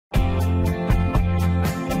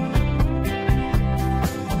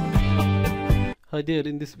Hi there,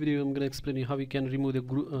 in this video I'm going to explain you how we can remove the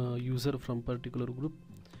user from particular group.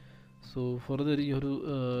 So for that you have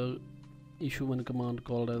to issue one command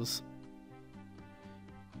called as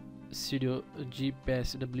sudo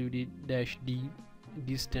gpasswd-d.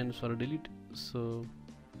 D stands for delete. So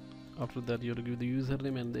after that you have to give the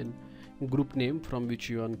username and then group name from which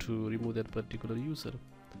you want to remove that particular user.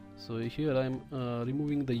 So here I am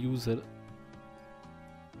removing the user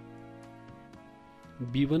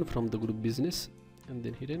B1 from the group business and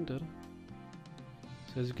then hit enter.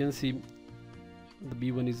 So as you can see, the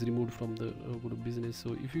B1 is removed from the group business.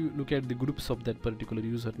 So if you look at the groups of that particular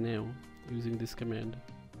user now using this command,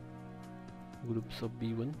 groups of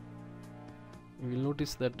B1, you will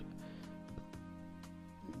notice that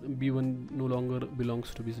B1 no longer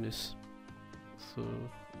belongs to business. So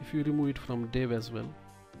if you remove it from dev as well,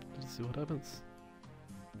 let's see what happens.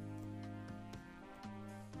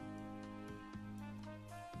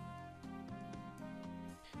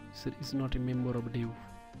 User is not a member of dev.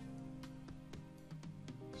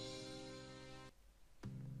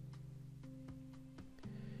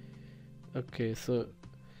 Okay, so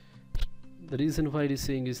the reason why it is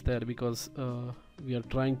saying is that because we are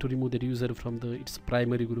trying to remove the user from its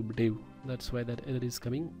primary group dev. That's why that error is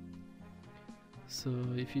coming. So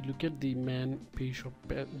if you look at the man page of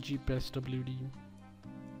gpasswd,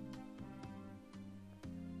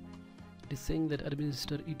 it is saying that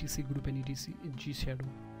administer etc group and etc g shadow.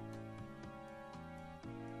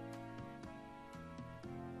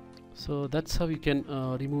 So that's how you can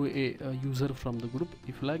remove a user from the group.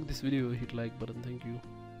 If you like this video, hit like button. Thank you.